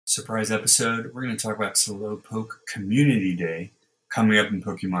surprise episode. We're going to talk about Slowpoke Community Day coming up in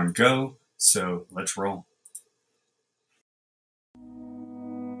Pokemon Go, so let's roll.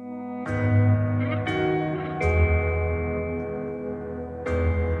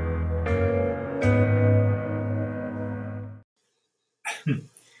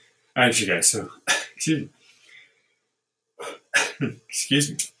 Alright, you guys, so, excuse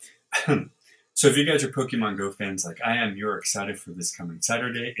me. So if you guys are Pokemon Go fans like I am, you're excited for this coming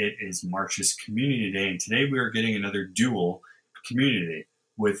Saturday. It is March's Community Day, and today we are getting another dual Community Day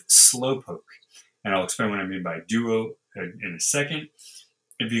with Slowpoke. And I'll explain what I mean by duo in a second.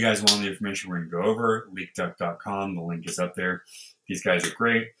 If you guys want the information, we're going to go over leakduck.com. The link is up there. These guys are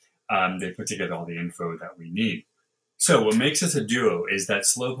great. They put together all the info that we need. So what makes us a duo is that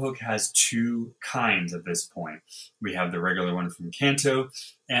Slowpoke has two kinds at this point. We have the regular one from Kanto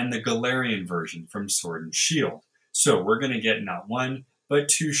and the Galarian version from Sword and Shield. So we're going to get not one, but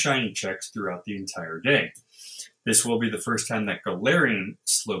two shiny checks throughout the entire day. This will be the first time that Galarian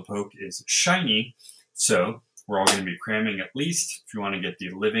Slowpoke is shiny, so we're all going to be cramming at least. If you want to get the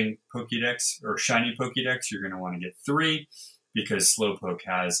living Pokédex or shiny Pokédex, you're going to want to get 3 because Slowpoke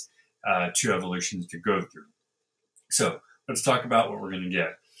has 2 evolutions to go through. So let's talk about what we're going to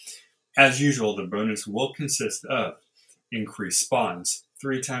get. As usual, the bonus will consist of increased spawns,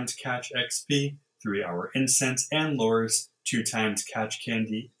 3 times catch XP, 3-hour incense and lures, 2 times catch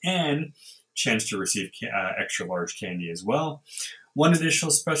candy, and chance to receive extra large candy as well. 1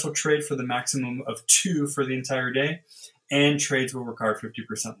 additional special trade for the maximum of 2 for the entire day, and trades will require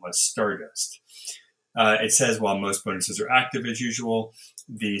 50% less Stardust. It says while most bonuses are active as usual,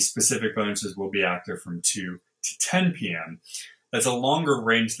 the specific bonuses will be active from 2 to 10 p.m. That's a longer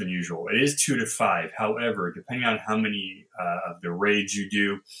range than usual. It is 2 to 5. However, depending on how many of the raids you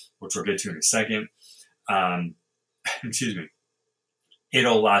do, which we'll get to in a second,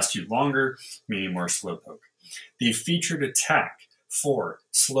 it'll last you longer, meaning more Slowpoke. The featured attack for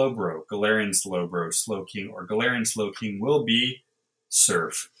Slowbro, Galarian Slowbro, Slowking, or Galarian Slowking will be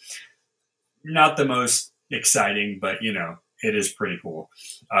Surf. Not the most exciting, but you know, it is pretty cool.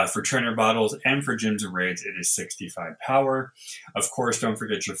 For trainer bottles and for gyms and raids, it is 65 power. Of course, don't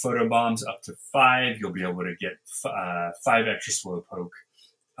forget your photo bombs up to 5. You'll be able to get 5 extra Slowpoke.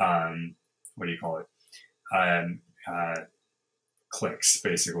 Clicks,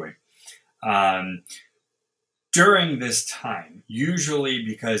 basically. During this time, usually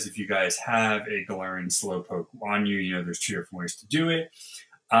because if you guys have a Galarian Slowpoke on you, you know there's 2 different ways to do it.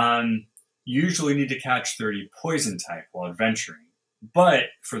 Usually need to catch 30 poison type while adventuring. But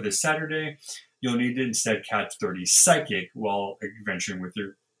for this Saturday, you'll need to instead catch 30 psychic while adventuring with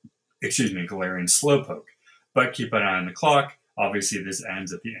your, Galarian Slowpoke. But keep an eye on the clock. Obviously, this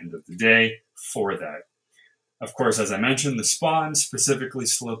ends at the end of the day for that. Of course, as I mentioned, the spawns, specifically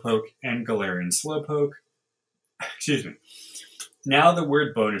Slowpoke and Galarian Slowpoke. Now the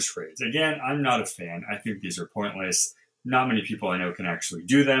word bonus raids. Again, I'm not a fan. I think these are pointless. Not many people I know can actually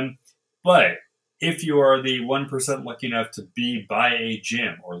do them. But if you are the 1% lucky enough to be by a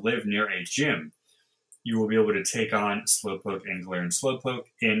gym or live near a gym, you will be able to take on Slowpoke and Galarian Slowpoke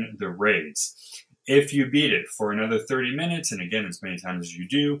in the raids. If you beat it for another 30 minutes, and again, as many times as you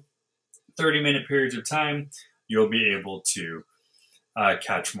do, 30-minute periods of time, you'll be able to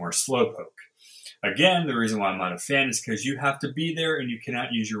catch more Slowpoke. Again, the reason why I'm not a fan is because you have to be there and you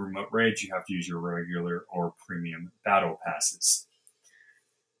cannot use your remote raids. You have to use your regular or premium battle passes.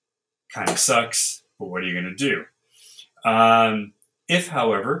 Kind of sucks, but what are you going to do? If,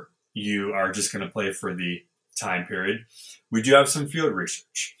 however, you are just going to play for the time period, we do have some field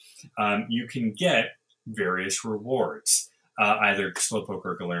research. You can get various rewards, either Slowpoke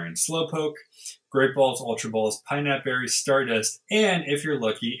or Galarian Slowpoke, Great Balls, Ultra Balls, Pineapple Berries, Stardust, and if you're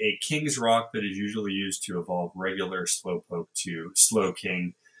lucky, a King's Rock that is usually used to evolve regular Slowpoke to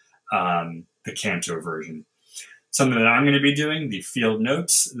Slowking, the Kanto version. Something that I'm going to be doing, the field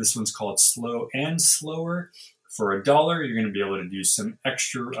notes. This one's called Slow and Slower. For $1, you're going to be able to do some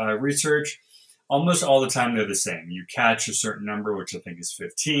extra research. Almost all the time they're the same. You catch a certain number, which I think is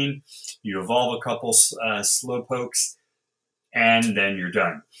 15. You evolve a couple Slowpokes, and then you're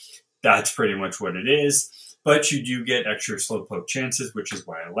done. That's pretty much what it is. But you do get extra Slowpoke chances, which is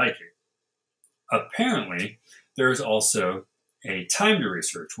why I like it. Apparently, there's also a timed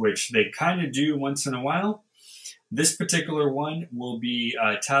research, which they kind of do once in a while. This particular one will be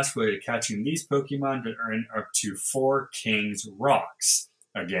tasked with catching these Pokemon to earn up to 4 King's Rocks.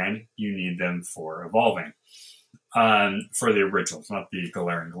 Again, you need them for evolving. For the originals, not the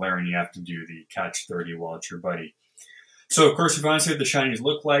Galarian. Galarian, you have to do the catch 30 while it's your buddy. So, of course, if you want to see what the shinies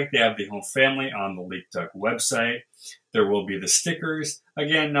look like, they have the whole family on the Leak Duck website. There will be the stickers.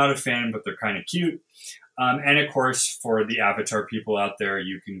 Again, not a fan, but they're kind of cute. And of course, for the Avatar people out there,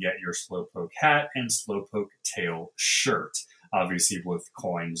 you can get your Slowpoke hat and Slowpoke tail shirt. Obviously with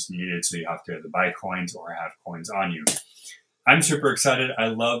coins needed, so you have to either buy coins or have coins on you. I'm super excited. I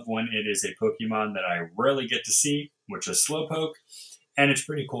love when it is a Pokemon that I rarely get to see, which is Slowpoke, and it's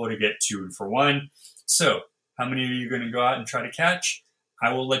pretty cool to get 2 for 1. So, how many of you are going to go out and try to catch?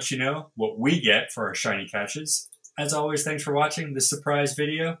 I will let you know what we get for our shiny catches. As always, thanks for watching this surprise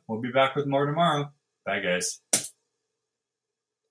video. We'll be back with more tomorrow. Bye, guys.